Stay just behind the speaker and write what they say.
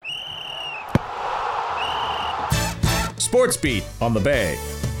Sports Beat on the Bay.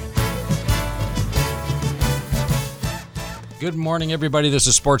 Good morning, everybody. This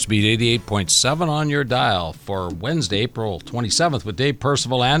is Sports Beat 88.7 on your dial for Wednesday, April 27th with Dave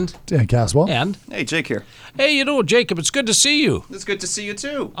Percival and Dan Caswell. And hey, Jake here. Hey, Jacob, it's good to see you. It's good to see you,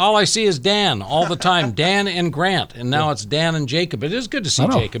 too. All I see is Dan all the time. Dan and Grant. And now it's Dan and Jacob. It is good to see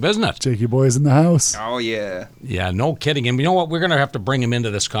Jacob, isn't it? Jakey boy's in the house. Oh, yeah. Yeah, no kidding. And you know what? We're going to have to bring him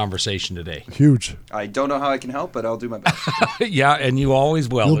into this conversation today. Huge. I don't know how I can help, but I'll do my best. Yeah, and you always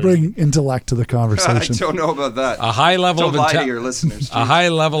will. You'll bring intellect to the conversation. I don't know about that. A high level don't lie to your listeners. A high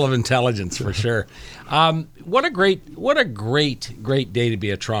level of intelligence, for sure. What a great day to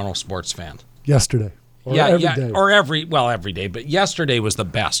be a Toronto sports fan. Yesterday. Or every day. Or every day, but yesterday was the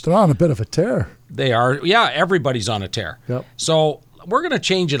best. They're on a bit of a tear. They are. Yeah, everybody's on a tear. Yep. So we're going to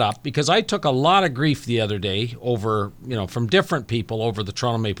change it up because I took a lot of grief the other day over, from different people over the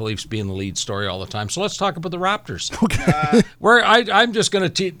Toronto Maple Leafs being the lead story all the time. So let's talk about the Raptors. Okay. I'm just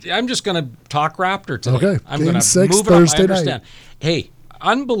going to talk Raptor today. Okay. I'm Game going to 6 move Thursday it up. I understand. night. Hey,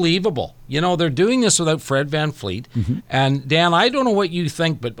 unbelievable. They're doing this without Fred VanVleet. Mm-hmm. And Dan, I don't know what you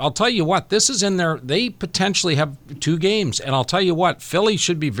think, but I'll tell you what, this is in there. They potentially have 2 games. And I'll tell you what, Philly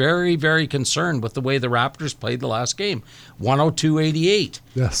should be very, very concerned with the way the Raptors played the last game. 102-88.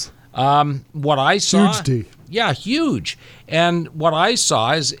 Yes. What I saw. Huge D. Yeah, huge. And what I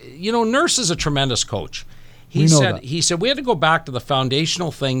saw is, Nurse is a tremendous coach. He said we had to go back to the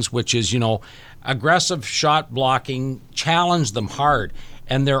foundational things, which is, aggressive shot blocking, challenge them hard.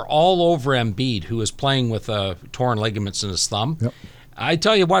 And they're all over Embiid, who is playing with torn ligaments in his thumb. Yep. I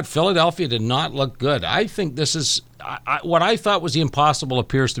tell you what, Philadelphia did not look good. I think this is what I thought was the impossible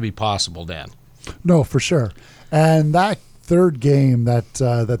appears to be possible, Dan. No, for sure. And that third game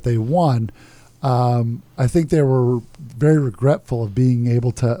that they won, I think they were very regretful of being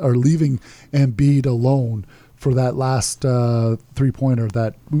able to, or leaving Embiid alone for that last three-pointer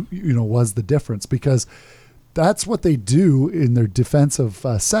that was the difference, because that's what they do in their defensive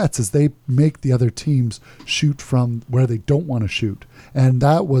sets is they make the other teams shoot from where they don't want to shoot. And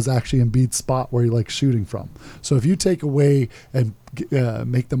that was actually Embiid's spot where he likes shooting from. So if you take away and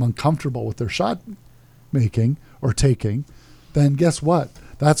make them uncomfortable with their shot making or taking, then guess what?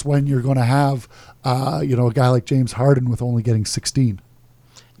 That's when you're going to have a guy like James Harden with only getting 16.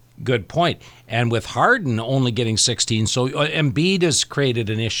 Good point. And with Harden only getting 16, so Embiid has created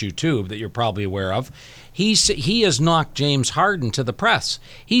an issue too that you're probably aware of. He has knocked James Harden to the press.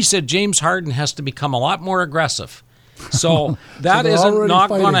 He said James Harden has to become a lot more aggressive. So that isn't not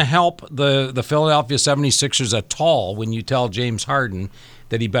going to help the Philadelphia 76ers at all when you tell James Harden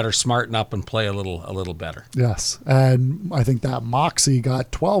that he better smarten up and play a little better. Yes, and I think that Moxie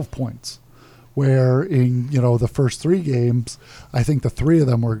got 12 points. Where in the first 3 games, I think the 3 of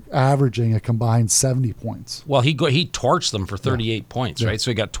them were averaging a combined 70 points. Well, he torched them for 38 points, right?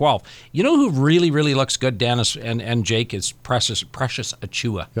 So he got 12. You know who really, really looks good, Dennis and Jake, is Precious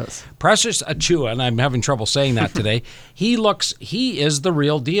Achiuwa. Yes. Precious Achiuwa, and I'm having trouble saying that today. He is the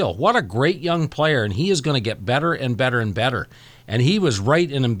real deal. What a great young player, and he is going to get better and better and better. And he was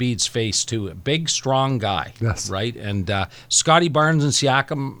right in Embiid's face, too. A big, strong guy, yes. Right? And Scotty Barnes and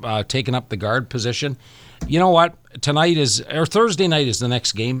Siakam taking up the guard position. You know what? Thursday night is the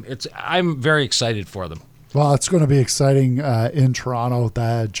next game. I'm very excited for them. Well, it's going to be exciting in Toronto.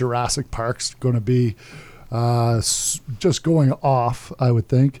 The Jurassic Park's going to be just going off, I would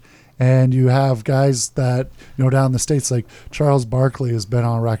think. And you have guys that, down in the States, like Charles Barkley has been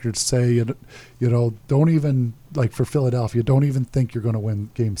on record to say, don't even, like for Philadelphia, don't even think you're going to win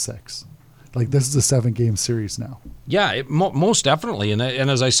Game 6. Like, this is a 7-game series now. Yeah, most definitely. And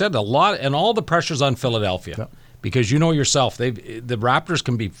as I said, a lot, and all the pressure's on Philadelphia. Yep. Because yourself, the Raptors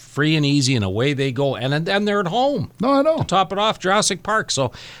can be free and easy, and away they go, and they're at home. No, I know. To top it off, Jurassic Park.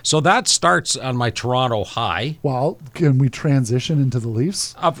 So that starts on my Toronto high. Well, can we transition into the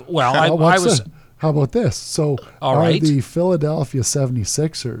Leafs? How about this? So the Philadelphia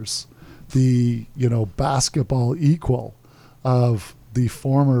 76ers the basketball equal of the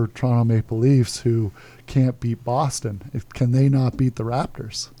former Toronto Maple Leafs who can't beat Boston? Can they not beat the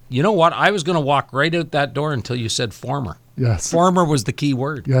Raptors? You know what? I was going to walk right out that door until you said former. Yes. Former was the key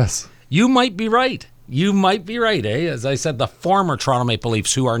word. Yes. You might be right. Eh? As I said, the former Toronto Maple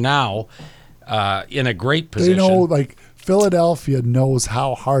Leafs who are now in a great position. They know, Philadelphia knows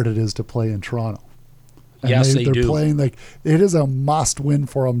how hard it is to play in Toronto. And yes, they do. They're playing it is a must-win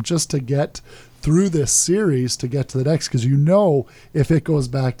for them just to get through this series to get to the next, because if it goes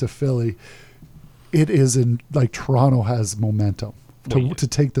back to Philly, it is Toronto has momentum to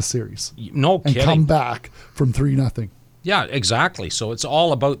take the series. No kidding. And come back from 3-0. Yeah, exactly. So it's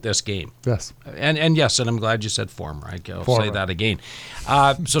all about this game. Yes. And yes, and I'm glad you said former. I'll Former. say that again.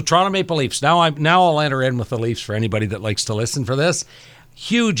 So Toronto Maple Leafs. Now I'll enter in with the Leafs for anybody that likes to listen for this.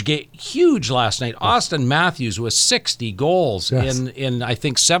 Huge game, huge last night. Austin Matthews with 60 goals Yes. in I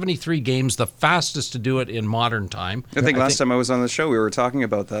think 73 games, the fastest to do it in modern time. I think last time I was on the show, we were talking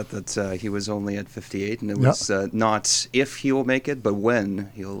about that he was only at 58, and it was not if he will make it, but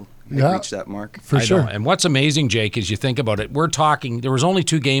when he'll reach that mark. For I sure. know. And what's amazing, Jake, is you think about it. We're talking. There was only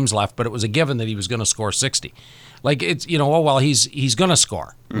 2 games left, but it was a given that he was going to score 60. Like it's he's going to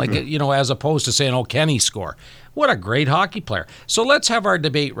score. Like as opposed to saying, can he score? What a great hockey player. So let's have our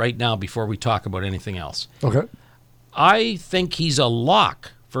debate right now before we talk about anything else. Okay. I think he's a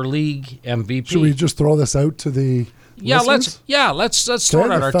lock for league MVP. Should we just throw this out to the listeners? Let's throw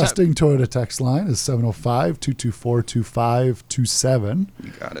it out The our Festing Toyota text line is 705-224-2527.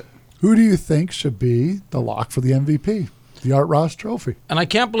 You got it. Who do you think should be the lock for the MVP? The Art Ross Trophy. And I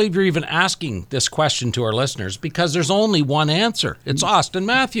can't believe you're even asking this question to our listeners because there's only one answer. It's Austin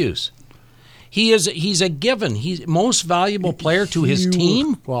Matthews. He's a given. He's most valuable player to his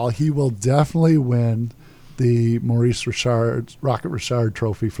team. Well, he will definitely win the Maurice Rocket Richard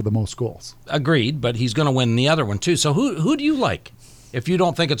Trophy for the most goals. Agreed, but he's going to win the other one too. So who do you like if you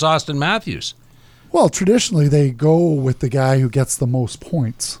don't think it's Austin Matthews? Well, traditionally they go with the guy who gets the most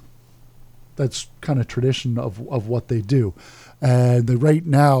points. That's kind of tradition of what they do. And right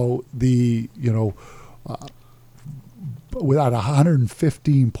now, without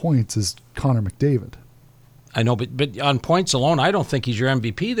 115 points is Connor McDavid. I know, but on points alone, I don't think he's your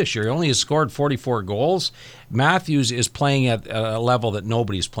MVP this year. He only has scored 44 goals. Matthews is playing at a level that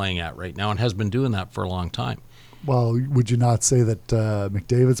nobody's playing at right now and has been doing that for a long time. Well, would you not say that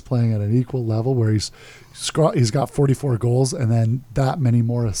McDavid's playing at an equal level where he's got 44 goals and then that many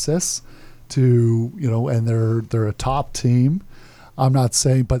more assists and they're a top team? I'm not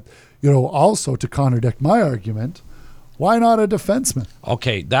saying, but also to contradict my argument, why not a defenseman?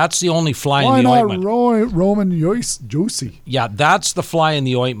 Okay, that's the only fly Why in the not ointment. Roman Josi? Yeah, that's the fly in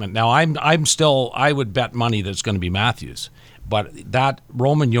the ointment. Now, I would bet money that it's going to be Matthews. But that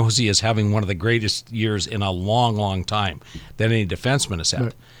Roman Josi is having one of the greatest years in a long, long time that any defenseman has had.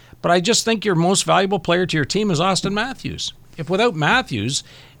 Right. But I just think your most valuable player to your team is Austin Matthews. If without Matthews,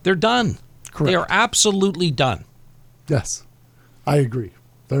 they're done. Correct. They are absolutely done. Yes, I agree.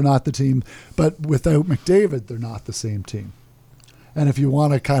 They're not the team. But without McDavid, they're not the same team. And if you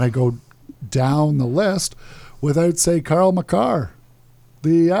want to kind of go down the list, without, say, Karl Makar,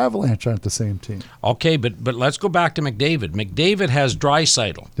 the Avalanche aren't the same team. Okay, but let's go back to McDavid. McDavid has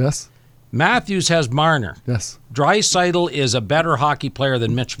Draisaitl. Yes? Matthews has Marner. Yes. Draisaitl is a better hockey player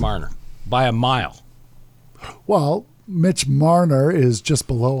than Mitch Marner by a mile. Well, Mitch Marner is just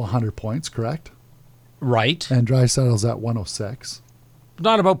below 100 points, correct? Right. And Draisaitl's at 106.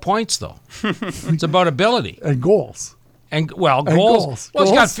 Not about points, though. It's about ability. And goals. And goals. goals. Well,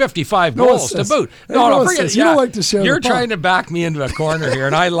 he's got Goals. 55 No goals to assists. boot. And No, no forget it. assists. You don't like to share the You're puck. trying to back me into a corner here,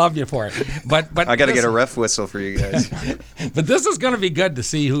 and I love you for it. But I got to get a listen, ref whistle for you guys. But this is going to be good to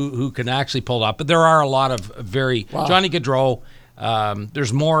see who can actually pull it up. But there are a lot of very Johnny Gaudreau.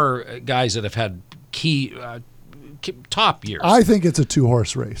 There's more guys that have had key top years. I think it's a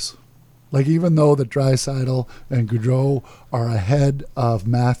two-horse race. Like, even though that Draisaitl and Gaudreau are ahead of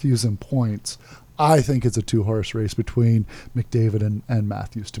Matthews in points, I think it's a two-horse race between McDavid and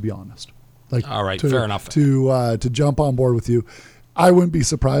Matthews, to be honest. Like, All right, fair enough. To jump on board with you, I wouldn't be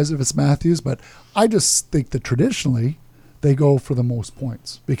surprised if it's Matthews, but I just think that traditionally they go for the most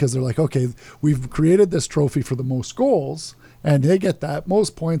points because they're like, okay, we've created this trophy for the most goals, and they get that.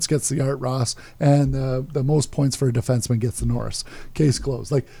 Most points gets the Art Ross, and the most points for a defenseman gets the Norris. Case closed.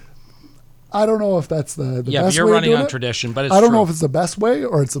 Like, I don't know if that's the yeah, best but you're way of running doing on it. tradition, but it's I don't true. know if it's the best way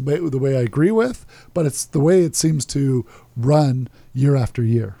or it's the way I agree with, but it's the way it seems to run year after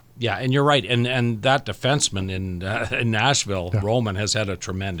year. Yeah, and you're right. And that defenseman in Nashville, Roman, has had a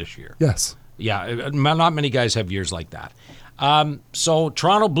tremendous year. Yes. Yeah, not many guys have years like that. So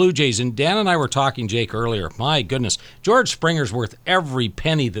Toronto Blue Jays, and Dan and I were talking, Jake, earlier. My goodness, George Springer's worth every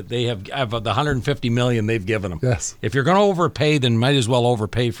penny that they have of the $150 million they've given him. Yes. If you're going to overpay, then might as well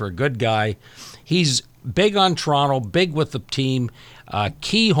overpay for a good guy. He's big on Toronto, big with the team.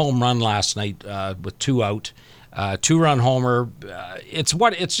 Key home run last night with 2 out, 2-run homer.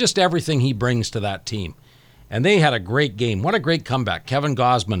 It's just everything he brings to that team. And they had a great game. What a great comeback. Kevin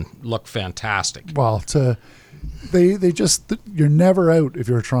Gausman looked fantastic. Well, they just, you're never out if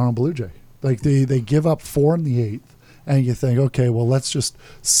you're a Toronto Blue Jay. Like, they give up 4 in the 8th, and you think, okay, well, let's just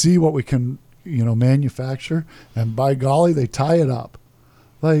see what we can, manufacture. And by golly, they tie it up.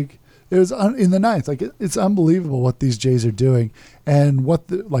 Like, It was in the ninth. Like it's unbelievable what these Jays are doing, and what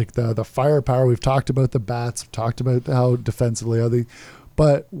the firepower. We've talked about the bats. We've talked about how defensively are they.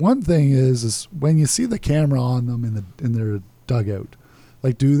 But one thing is when you see the camera on them in their dugout,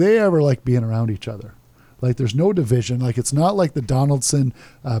 like do they ever like being around each other? Like there's no division. Like it's not like the Donaldson,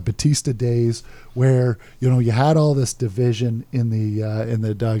 Batista days where you had all this division in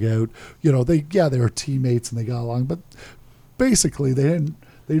the dugout. They were teammates and they got along, but basically they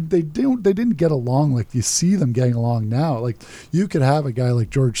didn't get along like you see them getting along now. Like you could have a guy like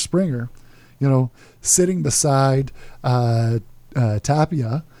George Springer, sitting beside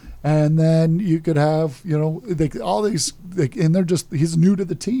Tapia, and then you could have all these and they're just he's new to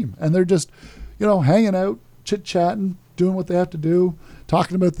the team and they're just hanging out, chit-chatting, doing what they have to do,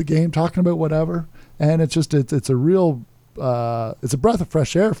 talking about the game, talking about whatever. And it's a real it's a breath of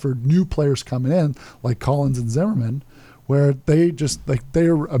fresh air for new players coming in like Collins and Zimmerman, where they just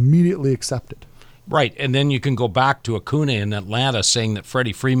they're immediately accepted. Right, and then you can go back to Acuna in Atlanta saying that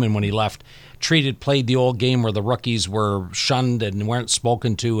Freddie Freeman, when he left, played the old game where the rookies were shunned and weren't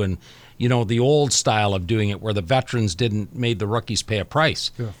spoken to, and the old style of doing it where the veterans made the rookies pay a price.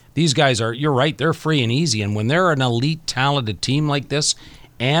 Yeah. These guys you're right, they're free and easy, and when they're an elite, talented team like this,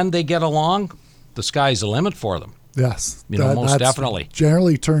 and they get along, the sky's the limit for them. Yes, most definitely.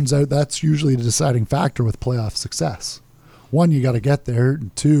 Generally, turns out that's usually the deciding factor with playoff success. One, you got to get there.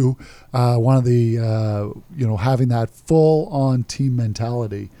 And two, one of the having that full-on team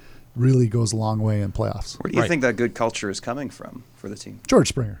mentality really goes a long way in playoffs. Where do you think that good culture is coming from for the team? George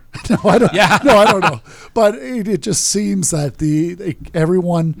Springer. No, I don't. Yeah. No, I don't know. But it just seems that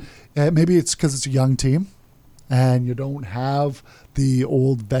everyone, maybe it's because it's a young team, and you don't have the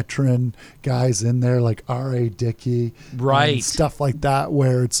old veteran guys in there like R.A. Dickey, right, and stuff like that,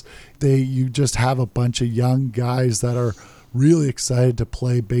 where you just have a bunch of young guys that are really excited to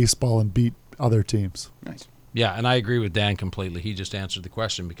play baseball and beat other teams. Nice. Yeah, and I agree with Dan completely. He just answered the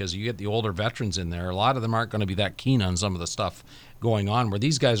question because you get the older veterans in there. A lot of them aren't going to be that keen on some of the stuff going on where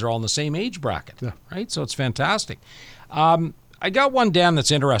these guys are all in the same age bracket, right? So it's fantastic. I got one, Dan, that's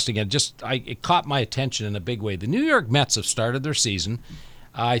interesting. It caught my attention in a big way. The New York Mets have started their season.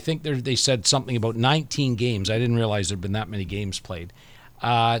 I think they said something about 19 games. I didn't realize there had been that many games played.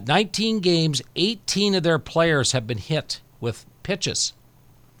 19 games, 18 of their players have been hit with pitches.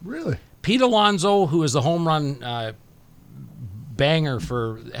 Really? Pete Alonso, who is the home run banger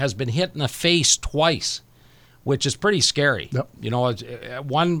has been hit in the face twice, which is pretty scary. Yep.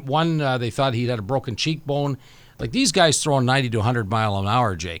 One they thought he had a broken cheekbone. Like these guys throwing 90 to 100 mile an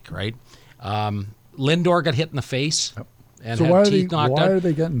hour, Jake, right? Lindor got hit in the face and had teeth knocked out. Why are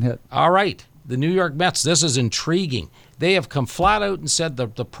they getting hit? All right. The New York Mets, this is intriguing. They have come flat out and said the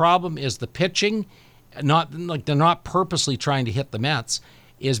problem is the pitching, not like they're not purposely trying to hit the Mets,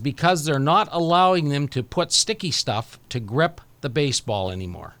 is because they're not allowing them to put sticky stuff to grip the baseball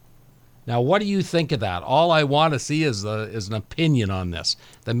anymore. Now, what do you think of that? All I want to see is an opinion on this.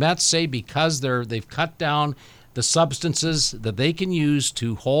 The Mets say because they've cut down the substances that they can use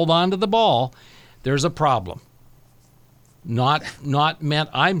to hold on to the ball, there's a problem. Not meant.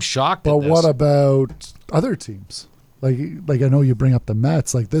 I'm shocked at this. But what about other teams? Like I know you bring up the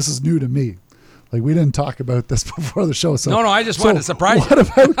Mets. Like this is new to me. Like we didn't talk about this before the show. So no, I just wanted to surprise you.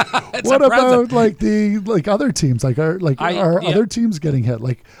 What about like other teams? Are other teams getting hit?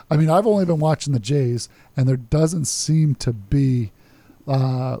 Like I mean, I've only been watching the Jays, and there doesn't seem to be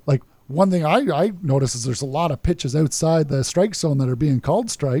like one thing I notice is there's a lot of pitches outside the strike zone that are being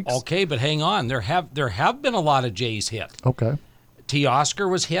called strikes. Okay, but hang on. There have been a lot of Jays hit. Okay. Teoscar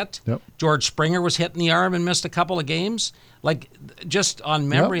was hit. Yep. George Springer was hit in the arm and missed a couple of games. Like just on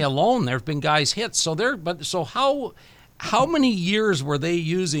memory alone, there have been guys hit. So how many years were they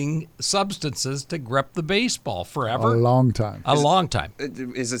using substances to grip the baseball? Forever? A long time. A long time.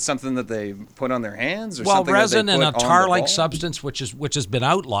 Is it something that they put on their hands, or well, something resin that they and put a on tar-like the ball? substance, which has been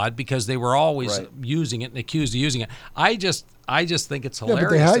outlawed because they were always using it and accused of using it. I just think it's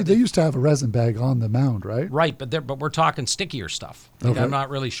hilarious. Yeah, but they used to have a resin bag on the mound, right? Right, but we're talking stickier stuff. Like, I'm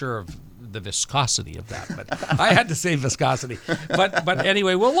not really sure of the viscosity of that, but I had to say viscosity. But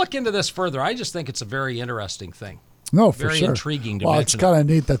anyway, we'll look into this further. I just think it's a very interesting thing. No, for very sure. Intriguing to well, mention. It's kind of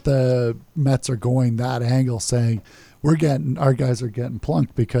neat that the Mets are going that angle, saying our guys are getting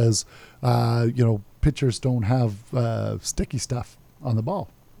plunked because pitchers don't have sticky stuff on the ball.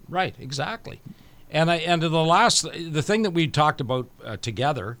 Right, exactly. And the thing that we talked about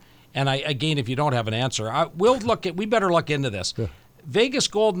together, and again, if you don't have an answer, we better look into this. Yeah. Vegas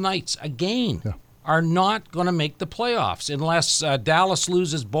Golden Knights again are not going to make the playoffs unless Dallas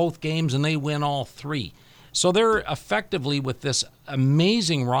loses both games and they win all three. So they're effectively, with this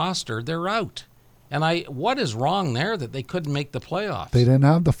amazing roster, they're out. And what is wrong there that they couldn't make the playoffs? They didn't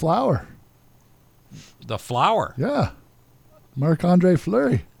have the flower. The flower. Yeah. Marc-Andre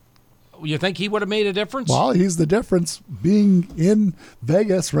Fleury. You think he would have made a difference? Well, he's the difference, being in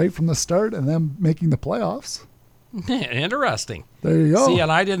Vegas right from the start and then making the playoffs. Interesting. There you go. See,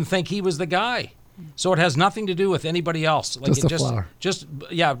 and I didn't think he was the guy. So it has nothing to do with anybody else. Like Just a flower.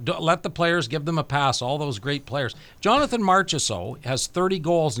 Let the players, give them a pass, all those great players. Jonathan Marchessault has 30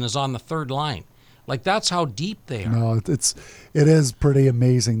 goals and is on the third line. Like, that's how deep they are. No, it is pretty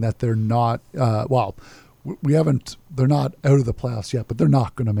amazing that they're not, they're not out of the playoffs yet, but they're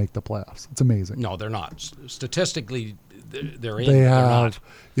not going to make the playoffs. It's amazing. No, they're not. Statistically, they're in. They They're have,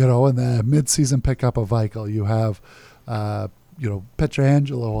 not. in the midseason pickup of Eichel, you have,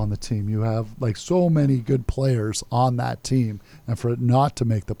 Pietrangelo on the team. You have so many good players on that team, and for it not to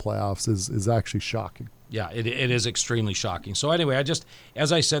make the playoffs is actually shocking. Yeah, it is extremely shocking. So anyway,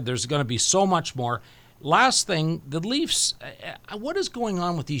 as I said, there's going to be so much more. Last thing, the Leafs, what is going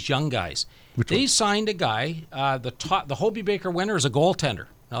on with these young guys? They signed a guy, the Hobey Baker winner is a goaltender.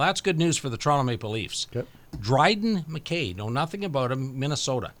 Now that's good news for the Toronto Maple Leafs. Yep. Dryden McKay, know nothing about him,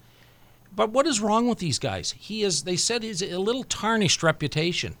 Minnesota. But what is wrong with these guys? They said he's a little tarnished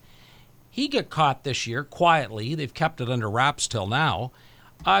reputation. He got caught this year quietly. They've kept it under wraps till now.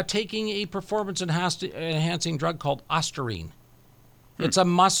 Taking a performance-enhancing drug called Ostarine. It's a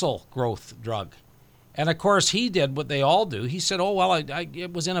muscle growth drug. And, of course, he did what they all do. He said,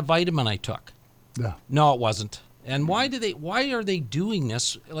 it was in a vitamin I took. Yeah. No, it wasn't. And why are they doing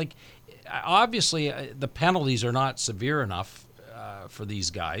this? Obviously, the penalties are not severe enough for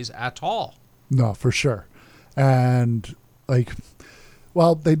these guys at all. No, for sure. And,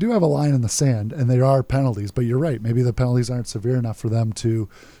 they do have a line in the sand, and there are penalties. But you're right. Maybe the penalties aren't severe enough for them to,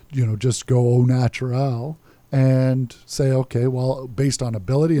 just go au naturel and say, okay, well, based on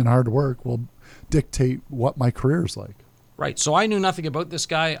ability and hard work, we'll dictate what my career is like. Right. So I knew nothing about this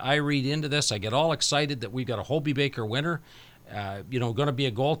guy. I read into this. I get all excited that we've got a Hobey Baker winner, going to be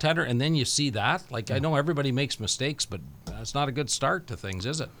a goaltender. And then you see that. I know everybody makes mistakes, but it's not a good start to things,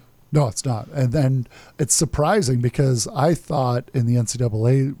 is it? No, it's not. And then it's surprising because I thought in the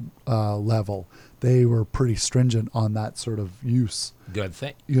NCAA level, they were pretty stringent on that sort of use. Good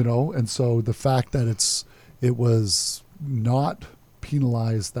thing. And so the fact that it was not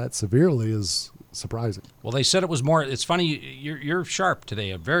penalized that severely is surprising. Well, they said it was more. It's funny. You're sharp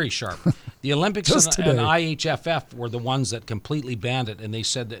today, very sharp. The Olympics and IHFF were the ones that completely banned it, and they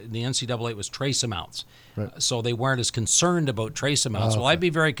said that in the NCAA it was trace amounts. Right. So they weren't as concerned about trace amounts. Well, I'd be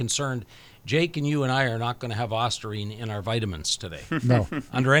very concerned. Jake and you and I are not going to have Ostarine in our vitamins today. No.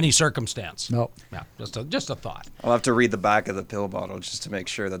 Under any circumstance. No. Yeah, just a thought. I'll have to read the back of the pill bottle just to make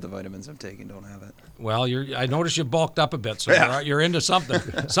sure that the vitamins I'm taking don't have it. Well, I noticed you bulked up a bit, so you're into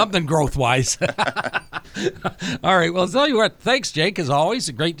something growth-wise. All right, well, I'll tell you what. Thanks, Jake, as always.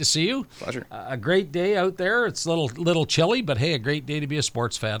 Great to see you. Pleasure. A great day out there. It's a little chilly, but hey, a great day to be a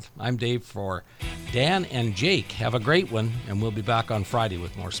sports fan. I'm Dave for Dan and Jake. Have a great one, and we'll be back on Friday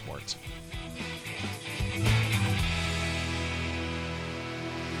with more sports.